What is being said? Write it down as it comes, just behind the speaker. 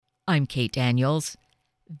I'm Kate Daniels.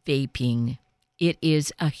 Vaping. It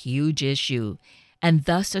is a huge issue and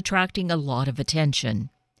thus attracting a lot of attention.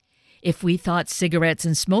 If we thought cigarettes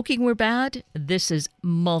and smoking were bad, this is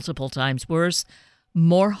multiple times worse,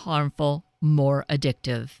 more harmful, more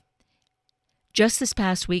addictive. Just this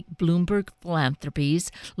past week, Bloomberg Philanthropies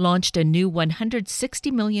launched a new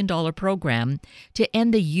 $160 million program to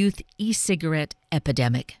end the youth e-cigarette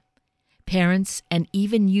epidemic. Parents and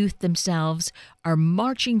even youth themselves are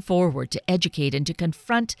marching forward to educate and to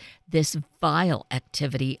confront this vile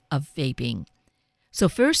activity of vaping. So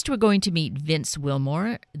first, we're going to meet Vince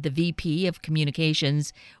Wilmore, the VP of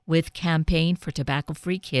Communications with Campaign for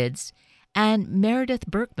Tobacco-Free Kids, and Meredith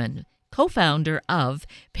Berkman, co-founder of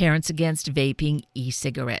Parents Against Vaping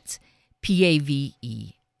E-Cigarettes,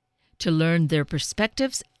 PAVE, to learn their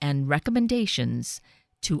perspectives and recommendations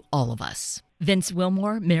to all of us. Vince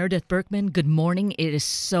Wilmore, Meredith Berkman, good morning. It is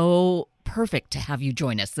so perfect to have you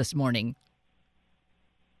join us this morning.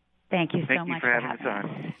 Thank you so much. Thank you for having us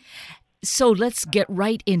on. So let's get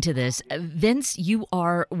right into this. Vince, you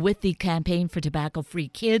are with the Campaign for Tobacco-Free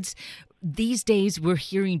Kids. These days, we're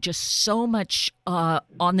hearing just so much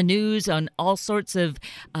on the news, on all sorts of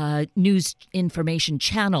news information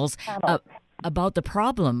channels about the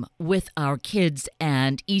problem with our kids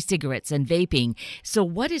and e-cigarettes and vaping. So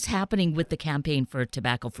what is happening with the Campaign for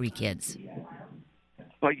Tobacco-Free Kids?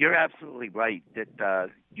 Well, you're absolutely right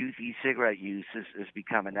that youth e-cigarette use has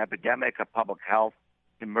become an epidemic, a public health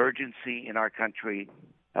emergency in our country,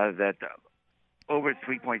 that over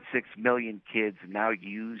 3.6 million kids now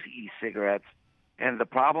use e-cigarettes. And the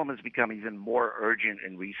problem has become even more urgent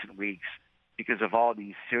in recent weeks because of all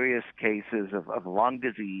these serious cases of lung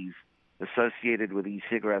disease associated with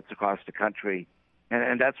e-cigarettes across the country.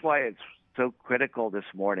 And that's why it's so critical this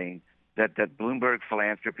morning that Bloomberg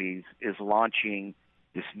Philanthropies is launching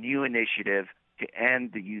this new initiative to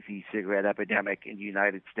end the youth e-cigarette epidemic in the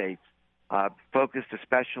United States, focused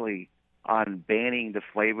especially on banning the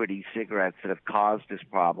flavored e-cigarettes that have caused this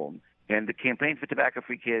problem. And the Campaign for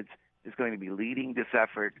Tobacco-Free Kids is going to be leading this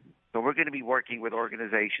effort. So we're going to be working with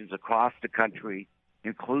organizations across the country,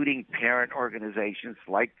 including parent organizations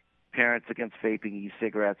like Parents Against Vaping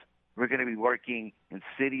E-Cigarettes. We're going to be working in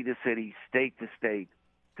city to city, state to state,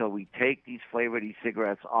 till we take these flavored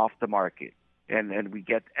e-cigarettes off the market and we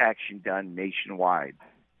get action done nationwide.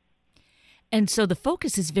 And so the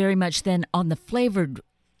focus is very much then on the flavored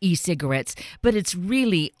e-cigarettes, but it's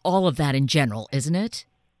really all of that in general, isn't it?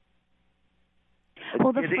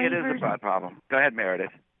 Well, it is a broad problem. Go ahead,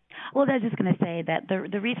 Meredith. Well, I was just going to say that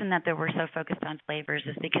the reason that we're so focused on flavors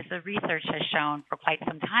is because the research has shown for quite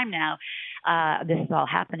some time now, this is all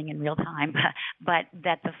happening in real time, but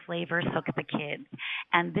that the flavors hook the kids.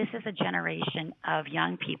 And this is a generation of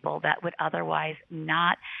young people that would otherwise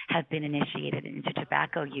not have been initiated into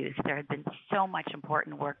tobacco use. There had been so much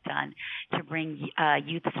important work done to bring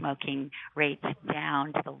youth smoking rates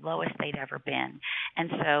down to the lowest they'd ever been. And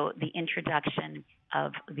so the introduction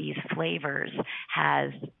of these flavors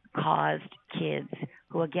has caused kids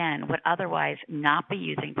who, again, would otherwise not be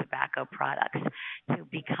using tobacco products to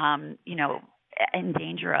become, in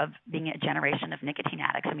danger of being a generation of nicotine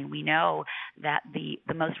addicts. I mean, we know that the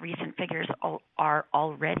most recent figures are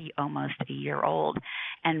already almost a year old.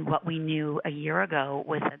 And what we knew a year ago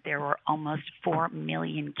was that there were almost 4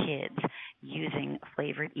 million kids using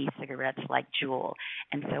flavored e-cigarettes like Juul.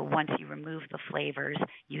 And so once you remove the flavors,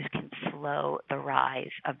 you can slow the rise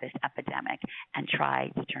of this epidemic and try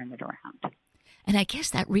to turn it around. And I guess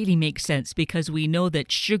that really makes sense because we know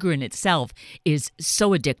that sugar in itself is so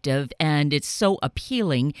addictive and it's so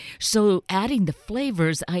appealing. So adding the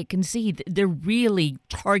flavors, I can see they're really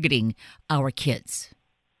targeting our kids.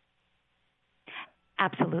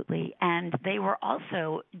 Absolutely. And they were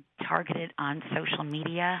also targeted on social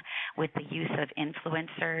media with the use of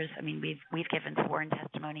influencers. I mean, we've given sworn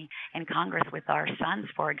testimony in Congress with our sons,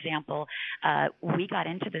 for example. We got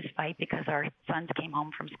into this fight because our sons came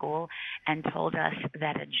home from school and told us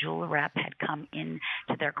that a Juul rep had come into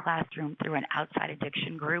their classroom through an outside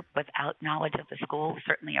addiction group without knowledge of the school,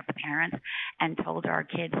 certainly of the parents, and told our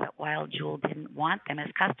kids that while Juul didn't want them as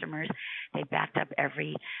customers, they backed up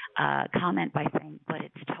every comment by saying, but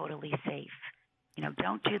it's totally safe.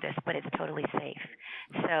 Don't do this, but it's totally safe.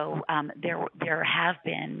 So there have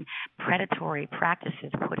been predatory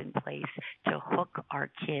practices put in place to hook our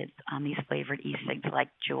kids on these flavored e-cigs like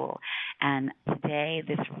Juul. And today,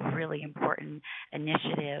 this really important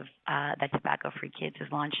initiative that Tobacco-Free Kids is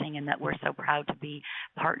launching and that we're so proud to be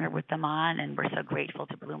partnered with them on, and we're so grateful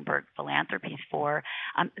to Bloomberg Philanthropies for,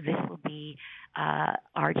 this will be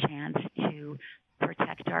our chance to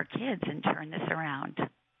protect our kids and turn this around.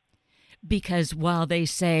 Because while they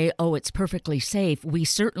say, oh, it's perfectly safe, we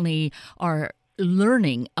certainly are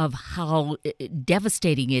learning of how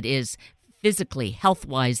devastating it is physically,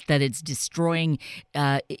 health-wise, that it's destroying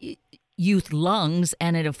youth lungs,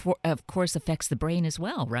 and it, of course, affects the brain as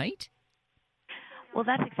well, right? Well,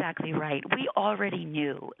 that's exactly right. We already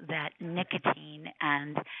knew that nicotine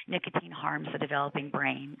harms the developing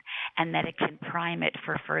brain and that it can prime it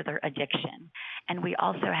for further addiction. And we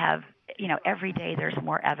also have, every day there's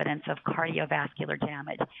more evidence of cardiovascular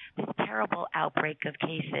damage. This terrible outbreak of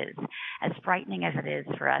cases, as frightening as it is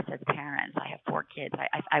for us as parents, I have 4 kids,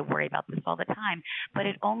 I worry about this all the time, but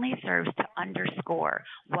it only serves to underscore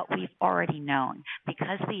what we've already known.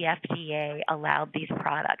 Because the FDA allowed these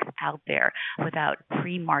products out there without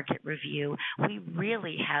pre-market review, we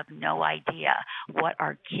really have no idea what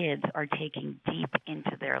our kids are taking deep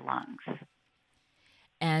into their lungs.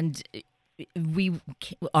 And we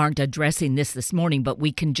aren't addressing this morning, but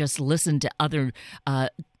we can just listen to other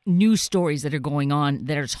news stories that are going on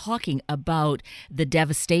that are talking about the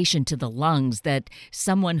devastation to the lungs, that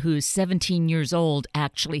someone who's 17 years old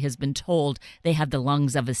actually has been told they have the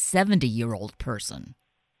lungs of a 70-year-old person.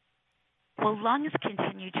 Well, lungs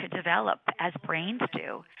continue to develop as brains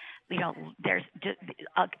do. There's just,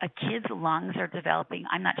 a kid's lungs are developing.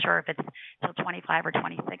 I'm not sure if it's till 25 or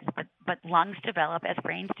 26, but lungs develop as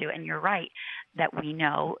brains do. And you're right that we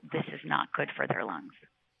know this is not good for their lungs.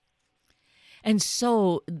 And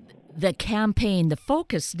so the campaign, the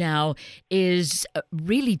focus now is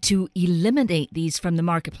really to eliminate these from the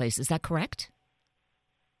marketplace. Is that correct?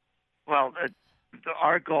 Well,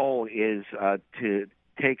 our goal is to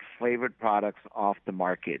take flavored products off the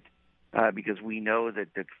market because we know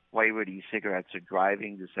that the flavored e-cigarettes are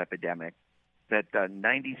driving this epidemic, that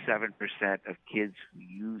 97% of kids who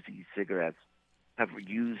use e-cigarettes have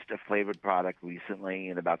used a flavored product recently,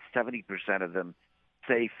 and about 70% of them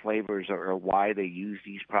say flavors are why they use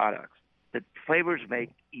these products. The flavors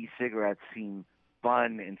make e-cigarettes seem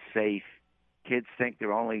fun and safe. Kids think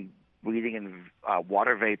they're only breathing in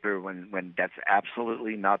water vapor when that's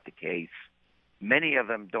absolutely not the case. Many of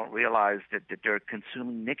them don't realize that they're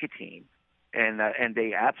consuming nicotine, and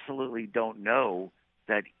they absolutely don't know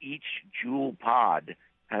that each Juul pod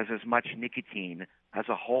has as much nicotine as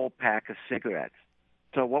a whole pack of cigarettes.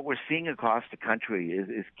 So what we're seeing across the country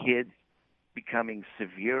is kids becoming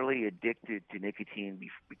severely addicted to nicotine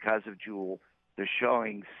because of Juul. They're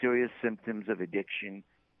showing serious symptoms of addiction,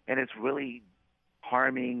 and it's really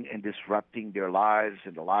harming and disrupting their lives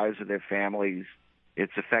and the lives of their families.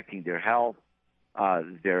 It's affecting their health,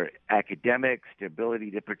 their academics, their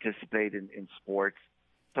ability to participate in sports.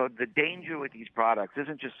 So the danger with these products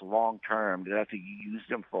isn't just long-term, that after you use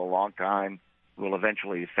them for a long time will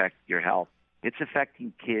eventually affect your health. It's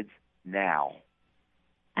affecting kids now.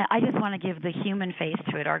 I just want to give the human face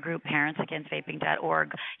to it. Our group,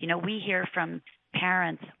 parentsagainstVaping.org, we hear from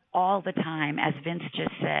parents all the time, as Vince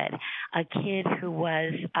just said, a kid who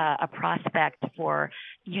was a prospect for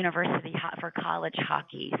college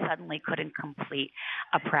hockey suddenly couldn't complete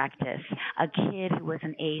a practice. A kid who was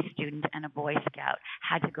an A student and a Boy Scout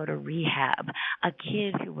had to go to rehab. A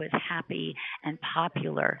kid who was happy and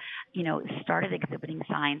popular, started exhibiting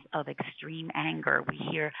signs of extreme anger. We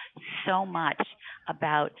hear so much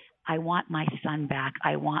about, I want my son back.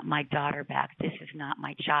 I want my daughter back. This is not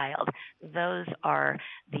my child. Those are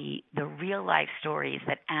the real life stories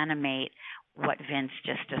that animate what Vince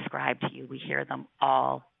just described to you. We hear them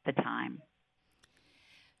all the time.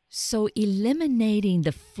 So eliminating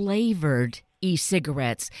the flavored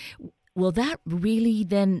e-cigarettes, will that really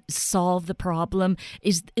then solve the problem?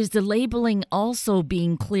 Is the labeling also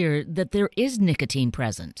being clear that there is nicotine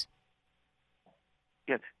present?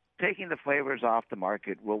 Yes. Taking the flavors off the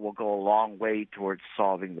market will go a long way towards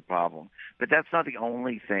solving the problem. But that's not the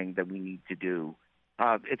only thing that we need to do.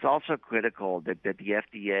 It's also critical that the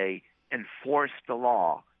FDA enforce the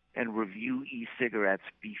law and review e-cigarettes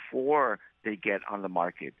before they get on the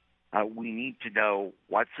market. We need to know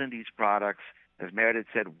what's in these products, as Meredith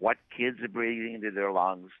said, what kids are breathing into their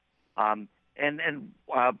lungs, and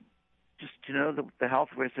just to know the health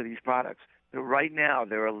risks of these products. So right now,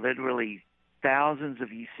 there are literally thousands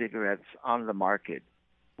of e-cigarettes on the market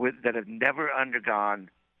that have never undergone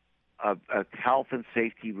a health and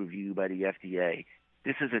safety review by the FDA.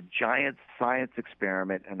 This is a giant science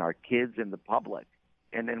experiment in our kids and the public,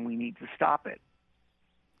 and then we need to stop it.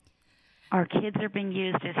 Our kids are being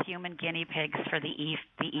used as human guinea pigs for the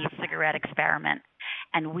e-cigarette experiment,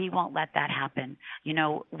 and we won't let that happen.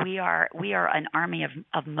 We are an army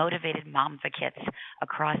of motivated momvakits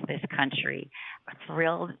across this country,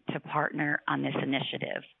 thrilled to partner on this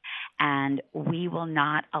initiative. And we will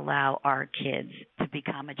not allow our kids to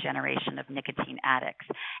become a generation of nicotine addicts.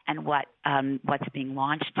 And what's being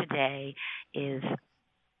launched today is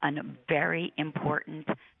a very important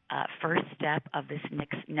first step of this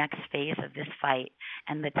next phase of this fight.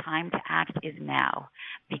 And the time to act is now,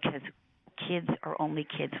 because kids are only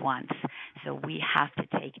kids once. So we have to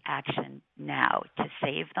take action now to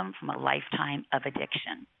save them from a lifetime of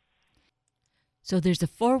addiction. So there's a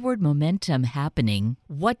forward momentum happening.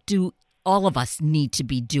 What do all of us need to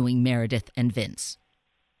be doing, Meredith and Vince?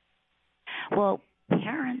 Well,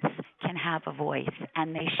 parents can have a voice,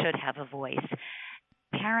 and they should have a voice.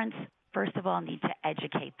 Parents, first of all, need to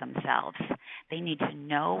educate themselves. They need to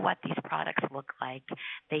know what these products look like.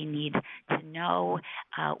 They need to know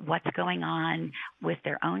what's going on with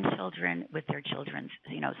their own children, with their children's,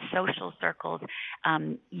 social circles.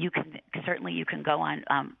 You can go on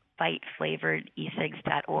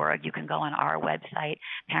fightflavoredecigs.org. You can go on our website,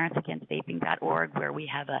 parentsagainst.vaping.org, where we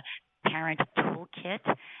have a parent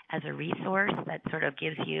toolkit as a resource that sort of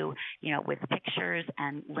gives you, with pictures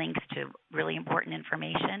and links to really important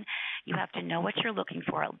information. You have to know what you're looking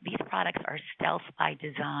for. These products are stealth by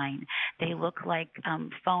design. They look like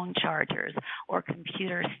phone chargers or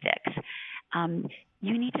computer sticks.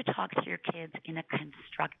 You need to talk to your kids in a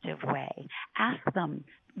constructive way. Ask them,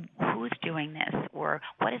 who's doing this, or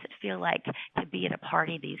what does it feel like to be at a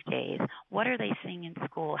party these days? What are they seeing in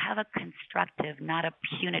school? Have a constructive, not a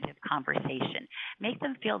punitive conversation. Make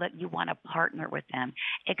them feel that you want to partner with them.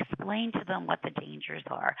 Explain to them what the dangers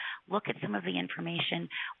are. Look at some of the information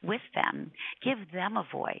with them. Give them a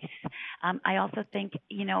voice. I also think,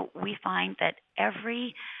 we find that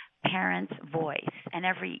every parent's voice and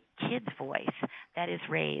every kid's voice that is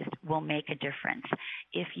raised will make a difference.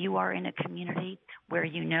 If you are in a community where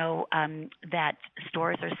you know that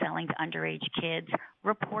stores are selling to underage kids,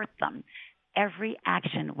 report them. Every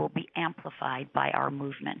action will be amplified by our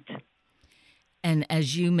movement. And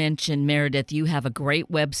as you mentioned, Meredith, you have a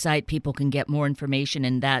great website. People can get more information,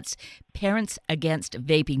 and that's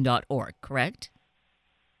parentsagainstVaping.org, correct?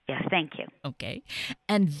 Yes, thank you. Okay.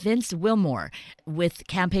 And Vince Wilmore with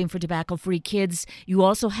Campaign for Tobacco-Free Kids, you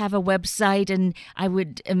also have a website, and I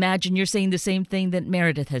would imagine you're saying the same thing that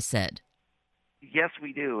Meredith has said. Yes,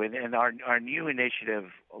 we do. And our new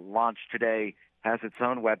initiative launched today has its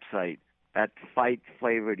own website at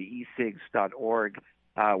fightflavoredecigs.org,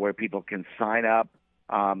 where people can sign up.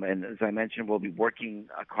 And as I mentioned, we'll be working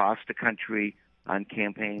across the country on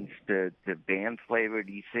campaigns to ban flavored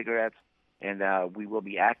e-cigarettes. And we will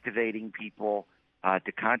be activating people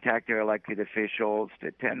to contact their elected officials, to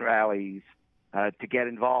attend rallies, to get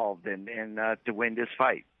involved and to win this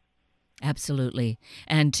fight. Absolutely.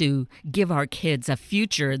 And to give our kids a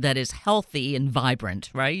future that is healthy and vibrant,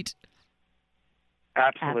 right?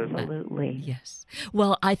 Absolutely. Yes.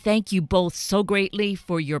 Well, I thank you both so greatly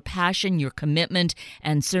for your passion, your commitment,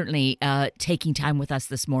 and certainly taking time with us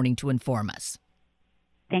this morning to inform us.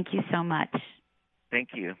 Thank you so much.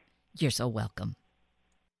 Thank you. You're so welcome.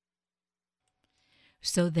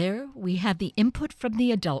 So there we have the input from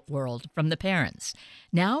the adult world, from the parents.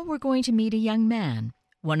 Now we're going to meet a young man,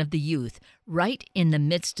 one of the youth, right in the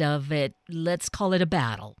midst of it, let's call it a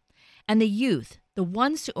battle. And the youth, the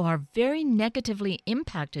ones who are very negatively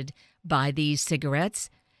impacted by these cigarettes,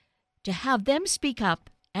 to have them speak up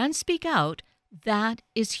and speak out, that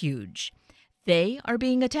is huge. They are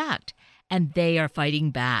being attacked, and they are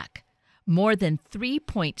fighting back. More than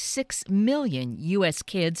 3.6 million U.S.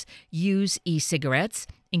 kids use e-cigarettes,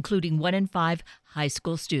 including 1 in 5 high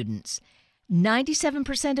school students.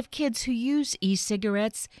 97% of kids who use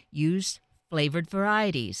e-cigarettes use flavored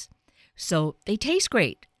varieties. So they taste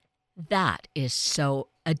great. That is so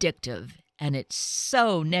addictive, and it's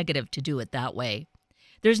so negative to do it that way.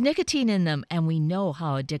 There's nicotine in them, and we know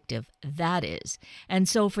how addictive that is. And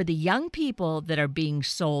so for the young people that are being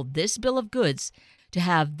sold this bill of goods, to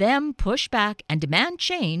have them push back and demand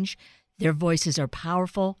change, their voices are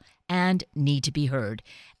powerful and need to be heard.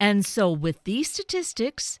 And so with these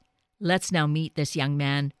statistics, let's now meet this young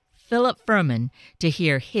man, Philip Furman, to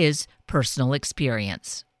hear his personal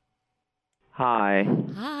experience. Hi.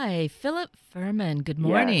 Hi, Philip Furman. Good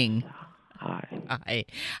morning. Yes. Hi. Hi.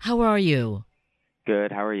 How are you?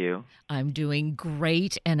 Good. How are you? I'm doing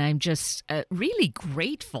great, and I'm just really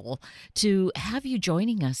grateful to have you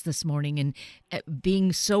joining us this morning and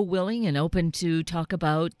being so willing and open to talk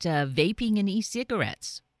about vaping and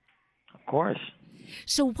e-cigarettes. Of course.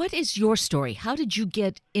 So what is your story? How did you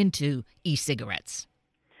get into e-cigarettes?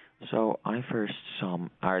 So I saw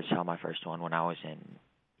my first one when I was in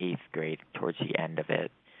 8th grade, towards the end of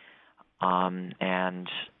it. And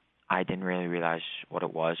I didn't really realize what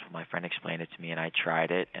it was. My friend explained it to me, and I tried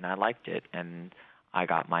it, and I liked it. And I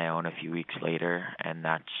got my own a few weeks later, and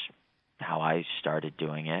that's how I started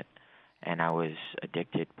doing it. And I was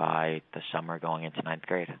addicted by the summer going into ninth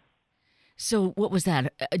grade. So what was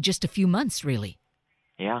that? Just a few months, really?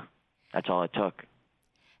 Yeah, that's all it took.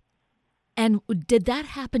 And did that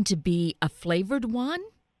happen to be a flavored one?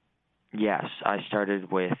 Yes, I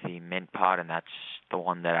started with the mint pod, and that's the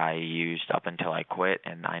one that I used up until I quit.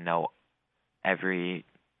 And I know every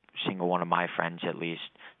single one of my friends, at least,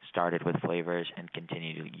 started with flavors and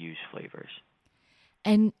continue to use flavors.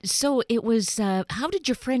 And so it was, how did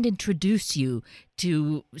your friend introduce you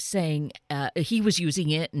to saying he was using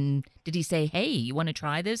it? And did he say, hey, you want to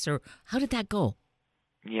try this? Or how did that go?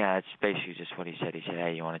 Yeah, it's basically just what he said. He said,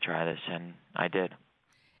 hey, you want to try this? And I did.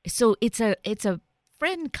 So it's a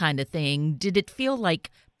friend kind of thing. Did it feel like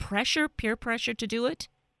pressure, peer pressure to do it?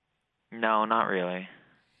 No, not really.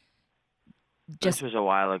 Just This was a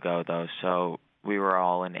while ago, though, so we were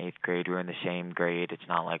all in 8th grade. We were in the same grade. It's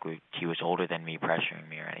not like he was older than me pressuring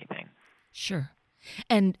me or anything. Sure.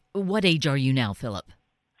 And what age are you now, Philip?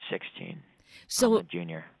 16. So I'm a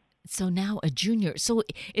junior. So now a junior. So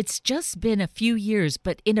it's just been a few years,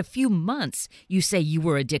 but in a few months, you say you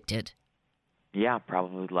were addicted. Yeah,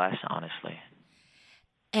 probably less, honestly.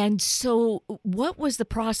 And so what was the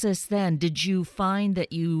process then? Did you find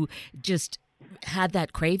that you just had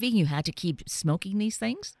that craving? You had to keep smoking these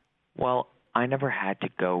things? Well, I never had to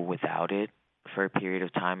go without it for a period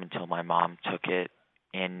of time until my mom took it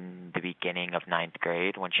in the beginning of ninth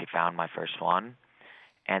grade when she found my first one.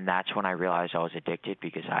 And that's when I realized I was addicted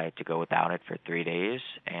because I had to go without it for 3 days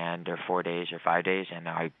or 4 days or 5 days, and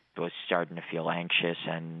I was starting to feel anxious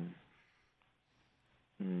and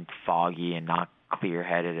foggy and not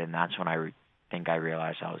clear-headed, and that's when I think I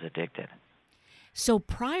realized I was addicted. So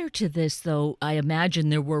prior to this, though, I imagine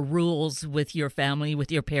there were rules with your family,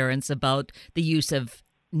 with your parents, about the use of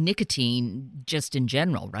nicotine just in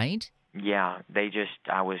general, right? Yeah,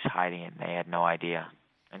 I was hiding it, and they had no idea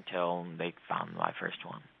until they found my first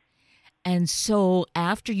one. And so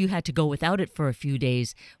after you had to go without it for a few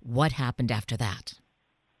days, what happened after that?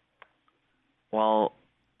 Well,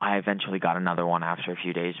 I eventually got another one after a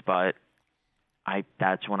few days, but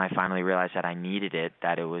that's when I finally realized that I needed it,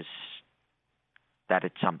 that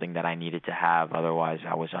it's something that I needed to have. Otherwise,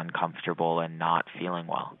 I was uncomfortable and not feeling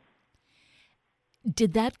well.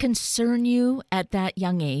 Did that concern you at that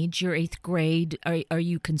young age, your 8th grade? Are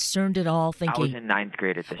you concerned at all, thinking... I was in ninth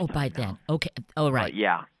grade at this time. Oh, by then. Okay. Oh, right. But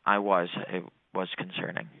yeah, I was. It was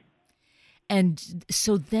concerning. And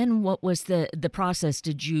so then what was the process?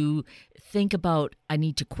 Did you think about, I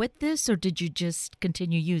need to quit this, or did you just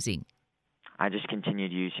continue using? I just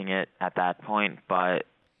continued using it at that point, but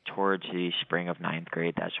towards the spring of ninth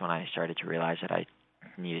grade, that's when I started to realize that I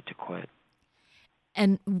needed to quit.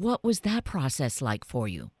 And what was that process like for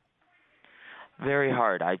you? Very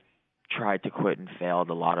hard. I tried to quit and failed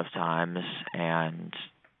a lot of times, and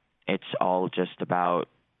it's all just about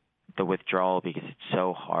the withdrawal because it's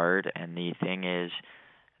so hard. And the thing is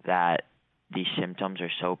that the symptoms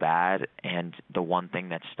are so bad, and the one thing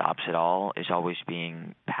that stops it all is always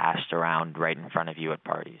being passed around right in front of you at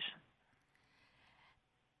parties.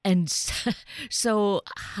 And so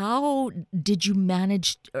how did you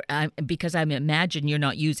manage, because I imagine you're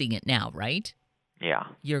not using it now, right? Yeah.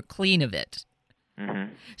 You're clean of it.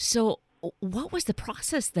 Mm-hmm. So what was the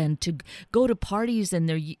process then to go to parties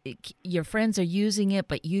and your friends are using it,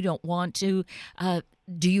 but you don't want to?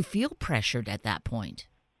 Do you feel pressured at that point?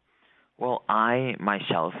 Well, I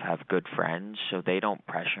myself have good friends, so they don't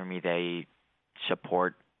pressure me. They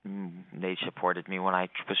supported me when I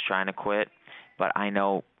was trying to quit. But I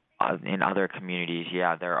know in other communities,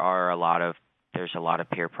 yeah, there's a lot of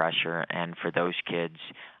peer pressure, and for those kids,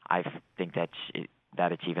 I think that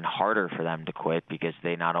it's even harder for them to quit because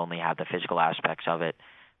they not only have the physical aspects of it,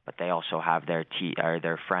 but they also have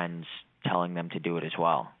their friends telling them to do it as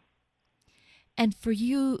well. And for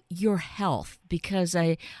you, your health, because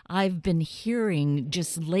I've been hearing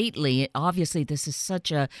just lately, obviously this is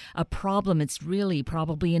such a problem, it's really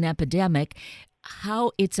probably an epidemic,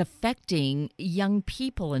 how it's affecting young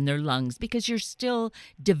people in their lungs because you're still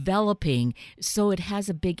developing, so it has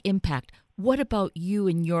a big impact. What about you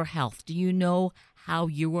and your health? Do you know how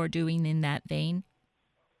you are doing in that vein?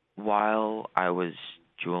 While I was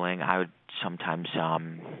juuling, I would sometimes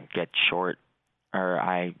get short, or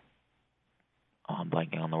I'm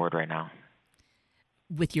blanking on the word right now.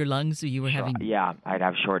 With your lungs, or you were having... Yeah, I'd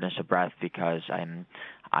have shortness of breath because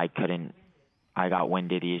I got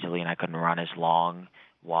winded easily and I couldn't run as long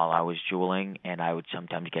while I was juuling, and I would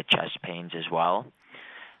sometimes get chest pains as well.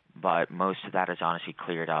 But most of that is honestly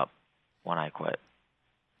cleared up when I quit.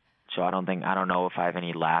 So I don't know if I have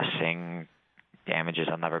any lasting damages.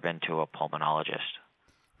 I've never been to a pulmonologist.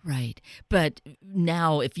 Right. But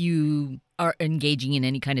now if you are engaging in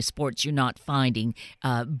any kind of sports, you're not finding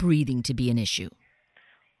breathing to be an issue.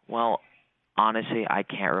 Well, honestly, I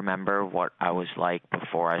can't remember what I was like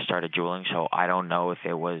before I started juuling, so I don't know if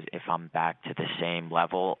I'm back to the same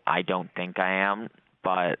level. I don't think I am,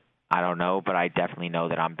 but I don't know. But I definitely know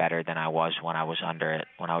that I'm better than I was when I was under it,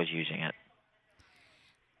 when I was using it.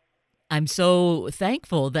 I'm so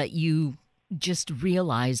thankful that you just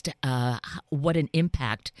realized what an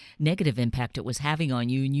negative impact it was having on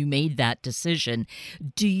you, and you made that decision.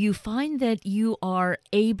 Do you find that you are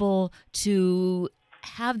able to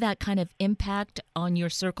have that kind of impact on your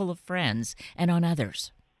circle of friends and on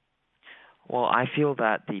others? Well, I feel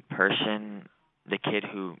that the kid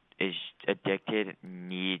who is addicted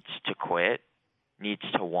needs to quit, needs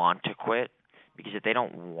to want to quit, because if they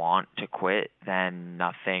don't want to quit, then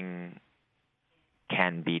nothing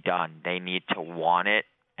can be done. They need to want it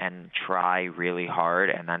and try really hard,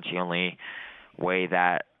 and that's the only way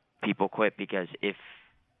that people quit, because if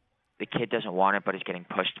the kid doesn't want it but is getting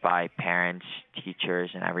pushed by parents,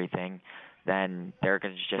 teachers, and everything, then they're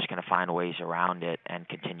just going to find ways around it and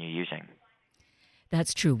continue using.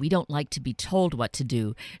 That's true. We don't like to be told what to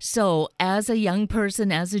do. So as a young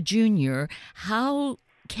person, as a junior, how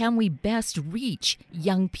can we best reach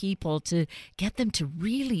young people to get them to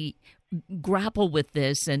really grapple with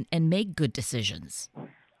this and make good decisions?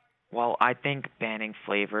 Well, I think banning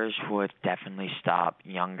flavors would definitely stop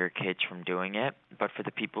younger kids from doing it. But for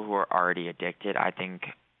the people who are already addicted, I think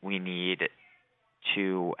we need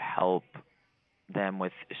to help them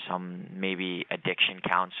with some maybe addiction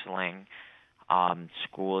counseling.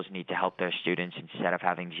 Schools need to help their students, instead of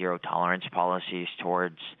having zero tolerance policies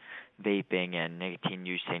towards vaping and nicotine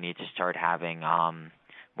use, they need to start having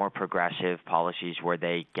more progressive policies where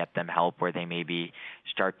they get them help, where they maybe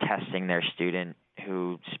start testing their student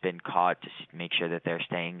who's been caught to make sure that they're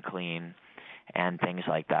staying clean and things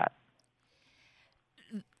like that.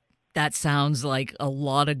 That sounds like a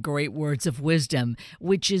lot of great words of wisdom,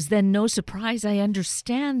 which is then no surprise. I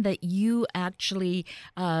understand that you actually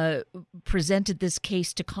presented this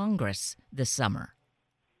case to Congress this summer.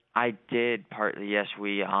 I did partly, yes.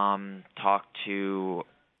 We talked to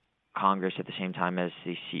Congress at the same time as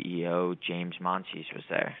the CEO, James Monsees, was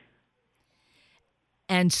there.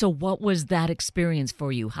 And so what was that experience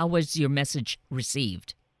for you? How was your message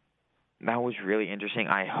received? That was really interesting.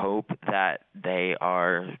 I hope that they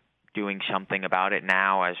are doing something about it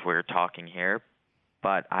now as we're talking here,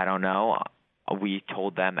 but I don't know. We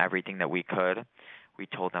told them everything that we could. We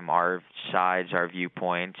told them our sides, our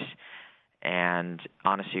viewpoints, and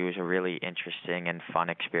honestly, it was a really interesting and fun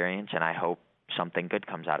experience, and I hope something good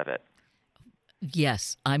comes out of it.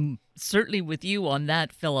 Yes, I'm certainly with you on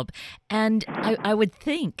that, Philip. And I would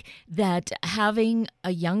think that having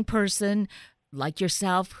a young person like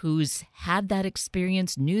yourself who's had that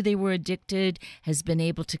experience, knew they were addicted, has been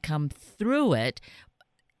able to come through it,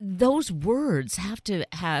 those words have to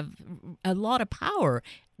have a lot of power.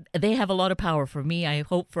 They have a lot of power for me, I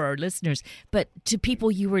hope for our listeners, but to people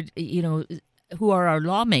who are our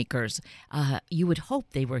lawmakers, you would hope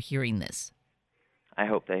they were hearing this. I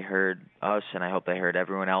hope they heard us, and I hope they heard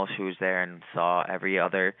everyone else who was there and saw every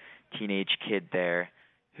other teenage kid there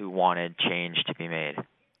who wanted change to be made.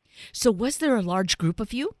 So was there a large group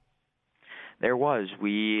of you? There was.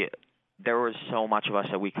 There was so much of us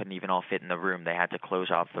that we couldn't even all fit in the room. They had to close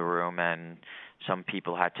off the room, and some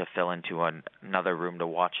people had to fill into another room to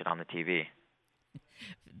watch it on the TV.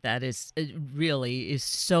 That is really is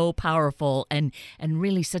so powerful and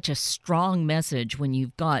really such a strong message when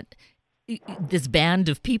you've got this band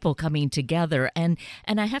of people coming together. And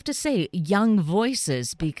I have to say, young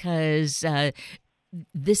voices, because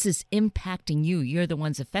this is impacting you. You're the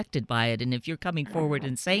ones affected by it. And if you're coming forward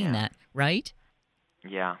and saying that, right?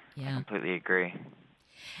 Yeah, I completely agree.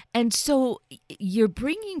 And so you're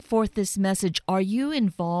bringing forth this message. Are you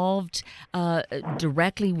involved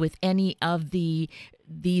directly with any of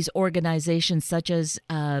these organizations, such as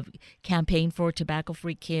Campaign for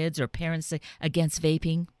Tobacco-Free Kids or Parents Against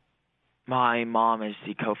Vaping? My mom is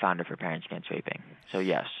the co-founder for Parents Against Vaping, so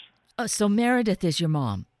yes. So Meredith is your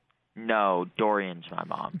mom? No, Dorian's my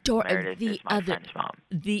mom. Meredith is my friend's mom.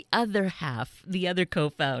 The other half, the other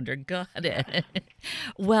co-founder. Got it.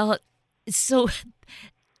 Well, so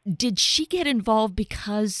did she get involved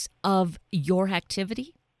because of your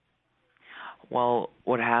activity? Well,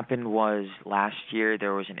 what happened was last year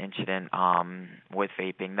there was an incident with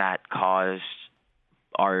vaping that caused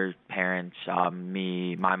our parents,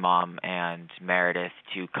 me, my mom, and Meredith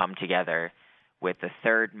to come together with a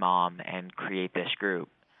third mom and create this group.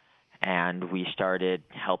 And we started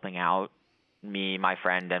helping out, me, my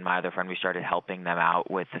friend, and my other friend, we started helping them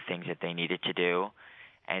out with the things that they needed to do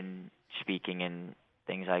and speaking and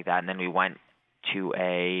things like that. And then we went to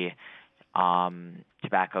a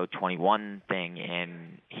Tobacco 21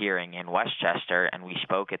 thing hearing in Westchester, and we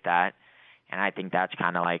spoke at that. And I think that's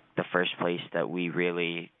kind of like the first place that we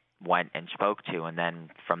really went and spoke to. And then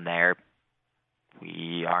from there,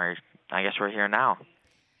 I guess we're here now.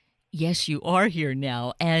 Yes, you are here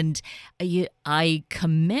now, and I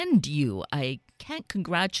commend you. I can't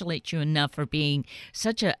congratulate you enough for being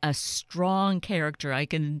such a strong character. I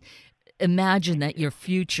can imagine that your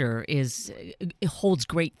future holds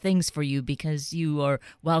great things for you because you are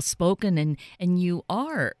well-spoken and you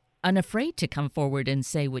are unafraid to come forward and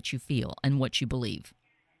say what you feel and what you believe.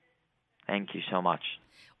 Thank you so much.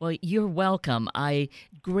 Well, you're welcome. I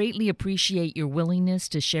greatly appreciate your willingness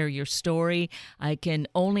to share your story. I can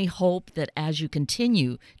only hope that as you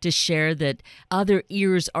continue to share that other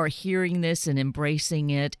ears are hearing this and embracing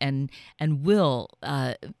it and will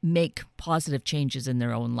make positive changes in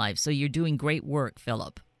their own lives. So you're doing great work,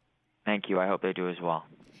 Philip. Thank you. I hope they do as well.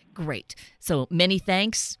 Great. So many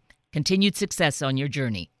thanks. Continued success on your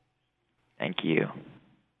journey. Thank you.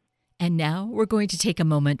 And now we're going to take a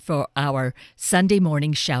moment for our Sunday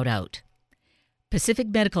morning shout out. Pacific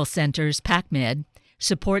Medical Center's PACMed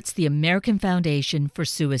supports the American Foundation for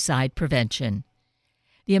Suicide Prevention.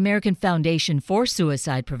 The American Foundation for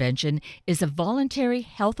Suicide Prevention is a voluntary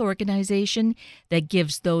health organization that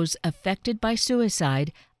gives those affected by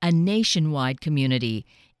suicide a nationwide community,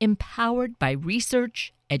 empowered by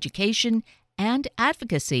research, education, and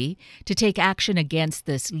advocacy to take action against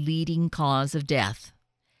this leading cause of death.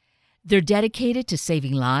 They're dedicated to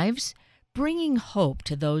saving lives, bringing hope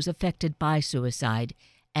to those affected by suicide,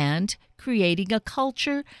 and creating a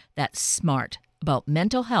culture that's smart about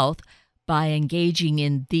mental health by engaging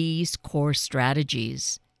in these core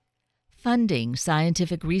strategies: funding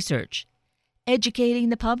scientific research, educating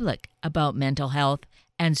the public about mental health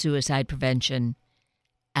and suicide prevention,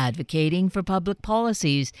 advocating for public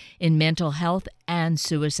policies in mental health and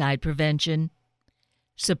suicide prevention,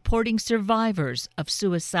 supporting survivors of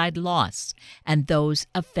suicide loss and those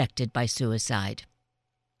affected by suicide.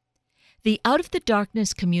 The Out of the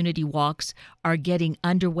Darkness community walks are getting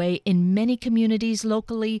underway in many communities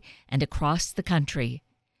locally and across the country.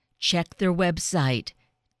 Check their website,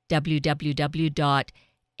 www.afsp.org.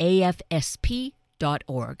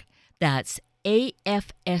 That's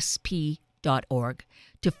afsp.org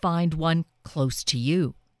to find one close to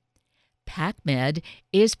you. PACMed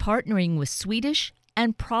is partnering with Swedish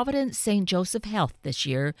and Providence St. Joseph Health this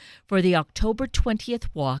year for the October 20th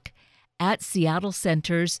walk at Seattle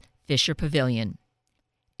Center's Fisher Pavilion.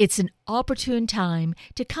 It's an opportune time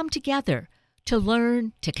to come together, to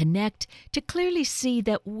learn, to connect, to clearly see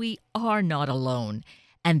that we are not alone,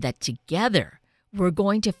 and that together we're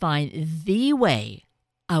going to find the way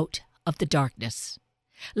out of the darkness.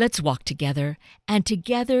 Let's walk together, and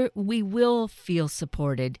together we will feel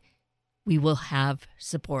supported. We will have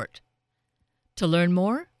support. To learn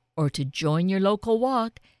more or to join your local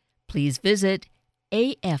walk, please visit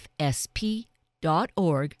afsp.org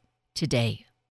today.